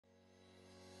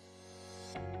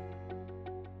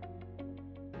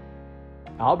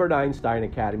Albert Einstein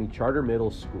Academy Charter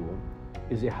Middle School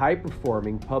is a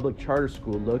high-performing public charter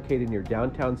school located near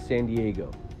downtown San Diego.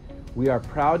 We are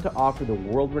proud to offer the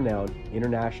world-renowned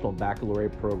International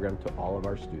Baccalaureate program to all of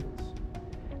our students.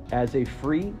 As a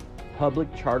free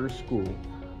public charter school,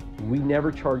 we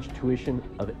never charge tuition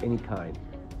of any kind.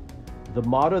 The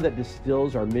motto that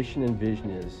distills our mission and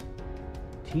vision is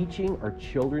teaching our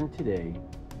children today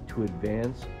to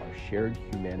advance our shared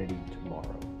humanity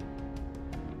tomorrow.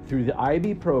 Through the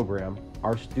IB program,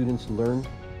 our students learn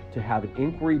to have an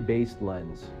inquiry-based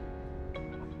lens.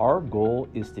 Our goal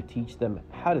is to teach them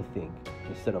how to think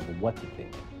instead of what to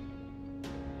think.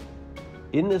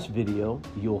 In this video,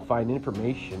 you'll find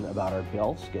information about our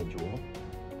bell schedule,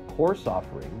 course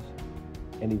offerings,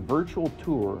 and a virtual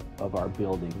tour of our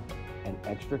building and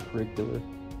extracurricular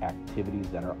activities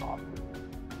that are offered.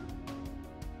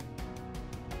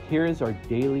 Here is our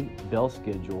daily bell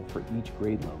schedule for each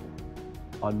grade level.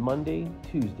 On Monday,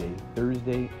 Tuesday,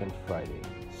 Thursday, and Friday,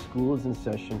 school is in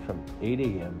session from 8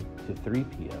 a.m. to 3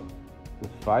 p.m. with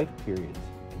 5 periods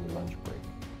in the lunch break.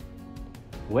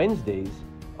 Wednesdays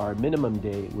are a minimum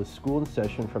day with school in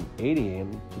session from 8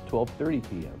 a.m. to 12:30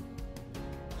 p.m.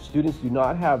 Students do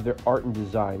not have their art and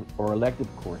design or elective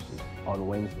courses on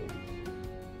Wednesdays.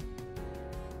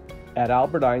 At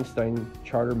Albert Einstein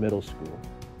Charter Middle School,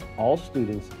 all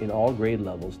students in all grade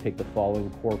levels take the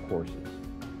following core courses: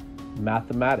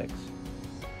 mathematics.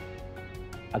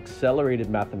 Accelerated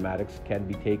mathematics can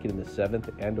be taken in the 7th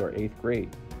and or 8th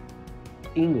grade.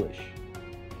 English,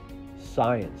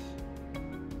 science,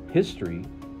 history,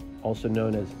 also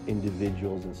known as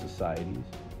individuals and societies,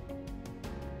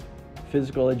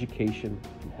 physical education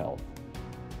and health.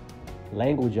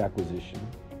 Language acquisition,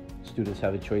 students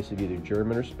have a choice of either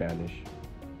German or Spanish.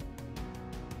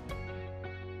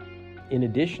 In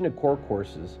addition to core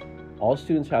courses, all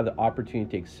students have the opportunity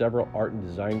to take several art and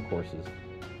design courses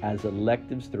as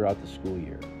electives throughout the school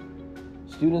year.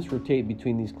 Students rotate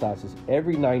between these classes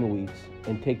every 9 weeks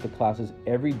and take the classes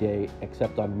every day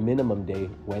except on minimum day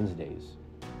Wednesdays.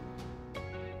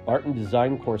 Art and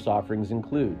design course offerings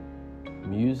include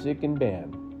music and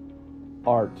band,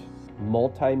 art,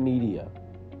 multimedia,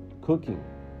 cooking,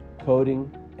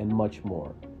 coding, and much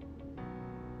more.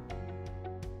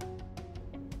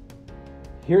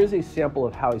 Here is a sample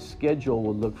of how a schedule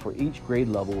would look for each grade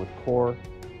level with core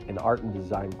and art and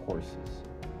design courses.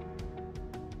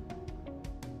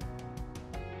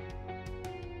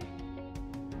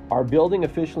 Our building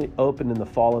officially opened in the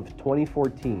fall of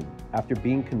 2014 after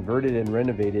being converted and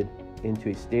renovated into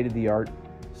a state-of-the-art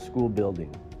school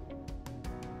building.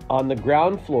 On the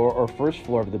ground floor or first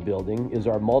floor of the building is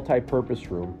our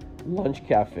multi-purpose room, lunch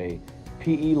cafe,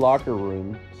 PE locker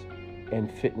rooms, and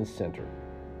fitness center.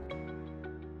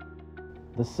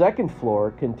 The second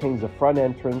floor contains a front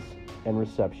entrance and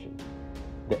reception,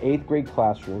 the 8th grade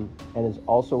classroom, and is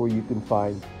also where you can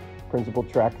find Principal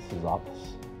Tracus's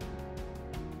office.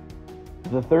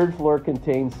 The third floor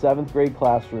contains 7th grade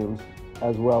classrooms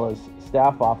as well as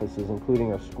staff offices,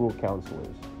 including our school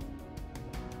counselors.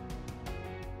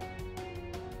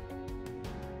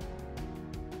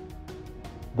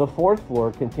 The 4th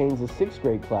floor contains the 6th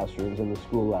grade classrooms and the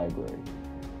school library.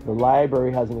 The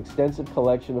library has an extensive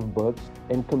collection of books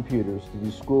and computers to do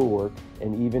schoolwork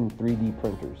and even 3D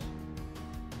printers.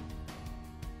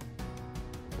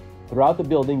 Throughout the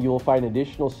building, you will find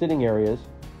additional sitting areas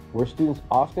where students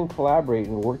often collaborate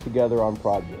and work together on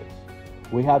projects.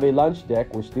 We have a lunch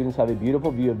deck where students have a beautiful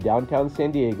view of downtown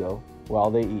San Diego while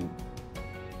they eat.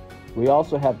 We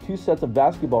also have 2 sets of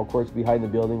basketball courts behind the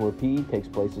building where PE takes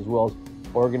place, as well as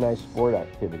organized sport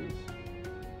activities.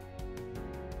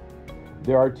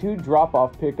 There are 2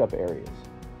 drop-off pickup areas,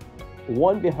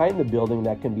 one behind the building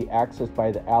that can be accessed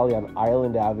by the alley on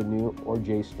Island Avenue or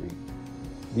J Street.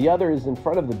 The other is in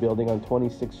front of the building on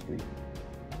 26th Street.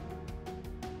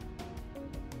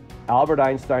 Albert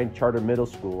Einstein Charter Middle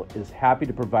School is happy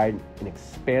to provide an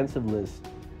expansive list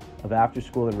of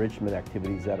after-school enrichment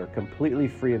activities that are completely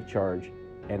free of charge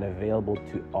and available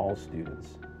to all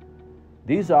students.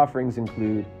 These offerings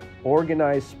include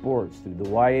organized sports through the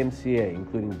YMCA,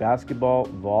 including basketball,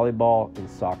 volleyball, and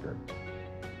soccer.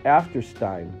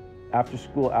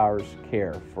 After-school hours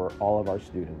care for all of our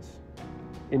students.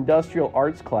 Industrial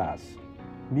arts class,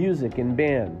 music and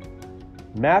band,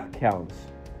 math counts,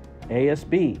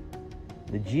 ASB,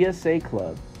 the GSA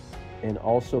club, and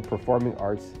also performing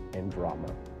arts and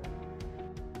drama.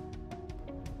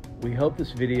 We hope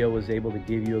this video was able to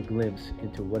give you a glimpse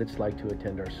into what it's like to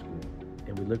attend our school,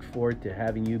 and we look forward to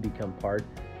having you become part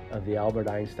of the Albert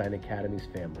Einstein Academy's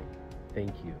family.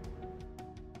 Thank you.